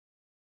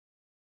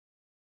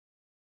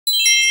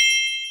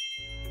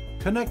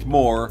Connect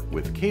more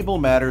with Cable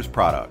Matters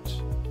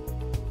products.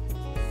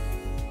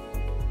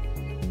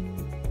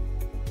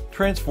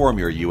 Transform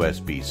your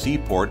USB-C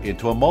port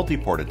into a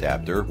multiport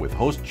adapter with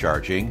host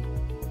charging,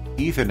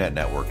 Ethernet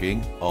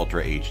networking,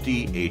 Ultra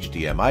HD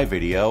HDMI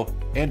video,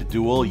 and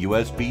dual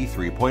USB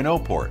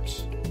 3.0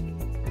 ports.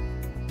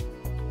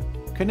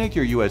 Connect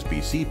your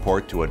USB-C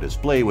port to a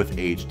display with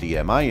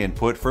HDMI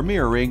input for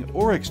mirroring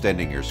or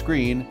extending your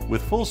screen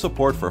with full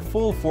support for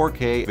full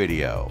 4K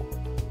video.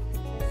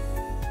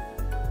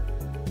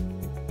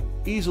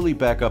 Easily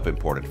back up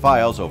imported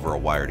files over a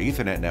wired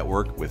Ethernet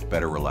network with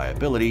better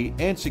reliability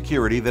and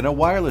security than a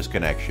wireless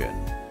connection.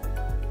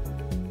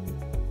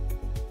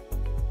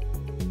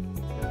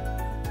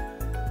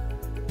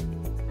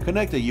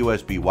 Connect a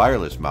USB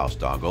wireless mouse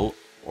dongle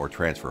or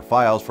transfer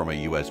files from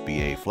a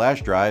USB-A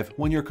flash drive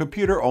when your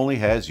computer only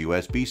has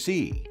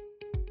USB-C.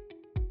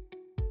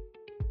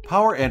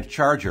 Power and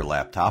charge your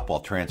laptop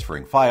while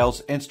transferring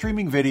files and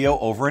streaming video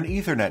over an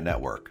Ethernet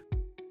network.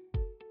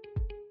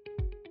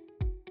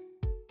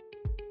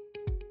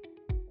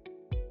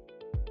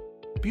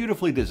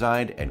 Beautifully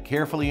designed and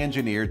carefully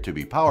engineered to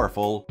be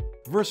powerful,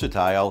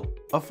 versatile,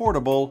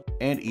 affordable,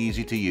 and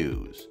easy to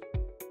use.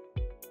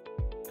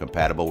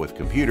 Compatible with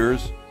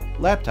computers,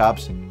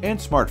 laptops, and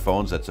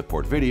smartphones that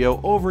support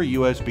video over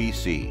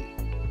USB-C.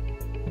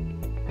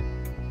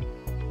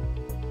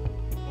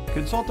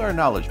 Consult our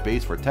knowledge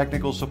base for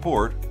technical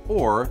support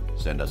or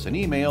send us an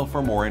email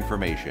for more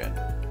information.